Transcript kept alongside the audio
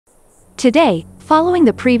Today, following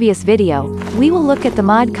the previous video, we will look at the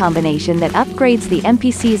mod combination that upgrades the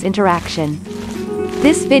NPC's interaction.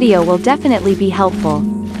 This video will definitely be helpful,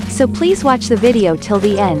 so please watch the video till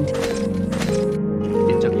the end.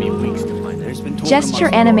 It took me weeks to find it.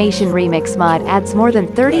 Gesture Animation Remix mod adds more than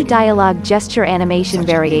 30 dialogue gesture animation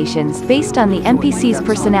variations based on the NPC's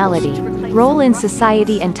personality, role in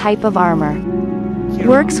society and type of armor.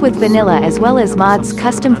 Works with vanilla as well as mods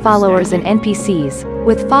custom followers and NPCs,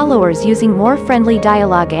 with followers using more friendly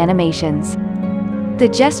dialogue animations. The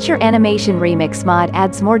Gesture Animation Remix mod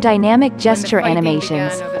adds more dynamic gesture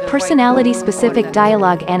animations, personality-specific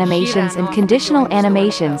dialogue animations and conditional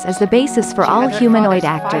animations as the basis for all humanoid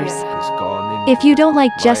actors. If you don't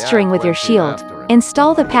like gesturing with your shield,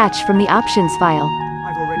 install the patch from the options file.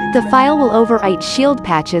 The file will overwrite shield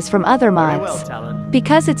patches from other mods.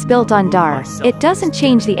 Because it's built on DAR, it doesn't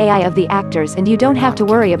change the AI of the actors and you don't have to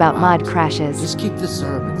worry about mod crashes. Just keep the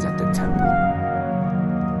servants at the temple.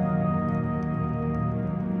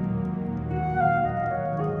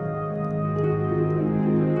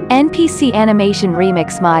 NPC Animation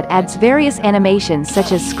Remix mod adds various animations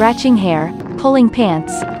such as scratching hair, pulling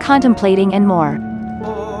pants, contemplating and more.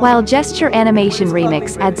 While Gesture Animation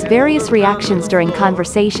Remix adds various reactions during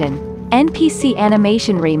conversation, NPC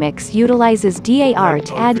Animation Remix utilizes DAR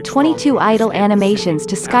to add 22 idle animations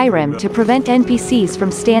to Skyrim to prevent NPCs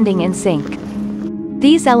from standing in sync.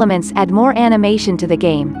 These elements add more animation to the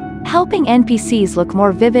game, helping NPCs look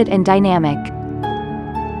more vivid and dynamic.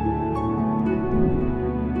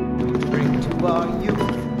 Bring to our youth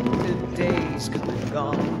the days come and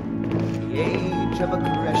gone. The age of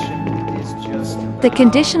aggression is just The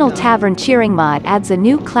Conditional Tavern Cheering mod adds a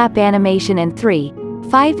new clap animation and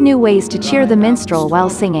 5 new ways to cheer the minstrel while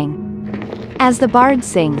singing. As the bard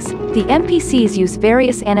sings, the NPCs use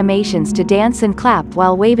various animations to dance and clap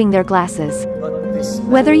while waving their glasses.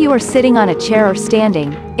 Whether you are sitting on a chair or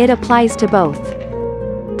standing, it applies to both.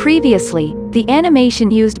 Previously, the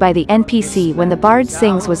animation used by the NPC when the bard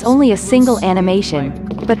sings was only a single animation,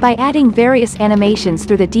 but by adding various animations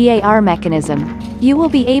through the DAR mechanism, you will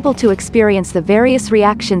be able to experience the various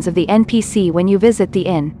reactions of the NPC when you visit the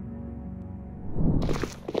inn.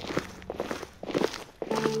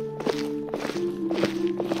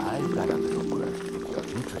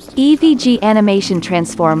 EVG Animation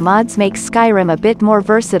Transform mods make Skyrim a bit more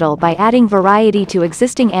versatile by adding variety to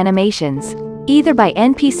existing animations, either by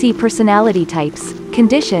NPC personality types,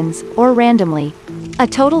 conditions, or randomly. A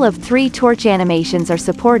total of 3 torch animations are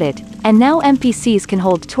supported, and now NPCs can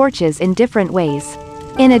hold torches in different ways.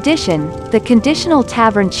 In addition, the Conditional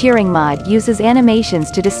Tavern Cheering mod uses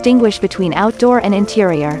animations to distinguish between outdoor and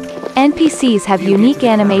interior. NPCs have unique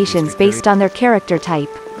animations based on their character type.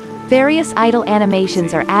 Various idle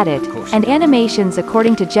animations are added, and animations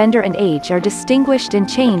according to gender and age are distinguished and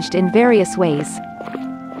changed in various ways.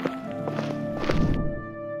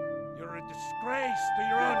 You're a disgrace to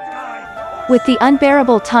your own kind. With the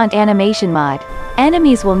Unbearable Taunt animation mod,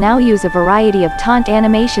 enemies will now use a variety of taunt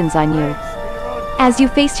animations on you. As you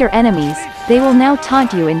face your enemies, they will now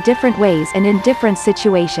taunt you in different ways and in different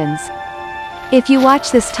situations. If you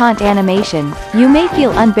watch this taunt animation, you may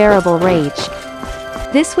feel unbearable rage.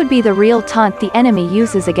 This would be the real taunt the enemy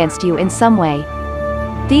uses against you in some way.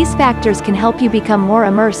 These factors can help you become more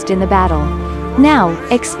immersed in the battle. Now,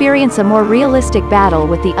 experience a more realistic battle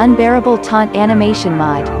with the Unbearable Taunt animation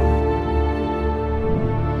mod.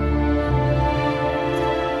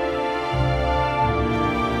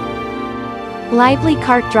 Lively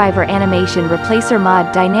Cart Driver Animation Replacer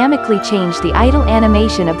mod dynamically changed the idle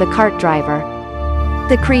animation of the cart driver.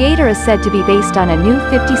 The creator is said to be based on a new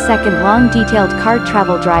 50-second long detailed cart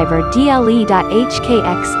travel driver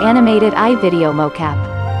DLE.HKX animated iVideo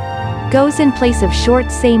mocap. Goes in place of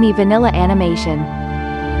short samey vanilla animation.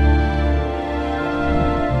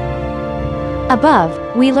 Above,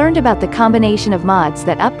 we learned about the combination of mods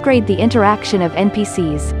that upgrade the interaction of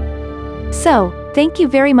NPCs. So, thank you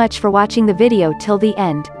very much for watching the video till the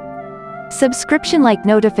end. Subscription-like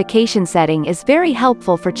notification setting is very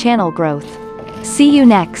helpful for channel growth. See you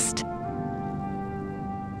next.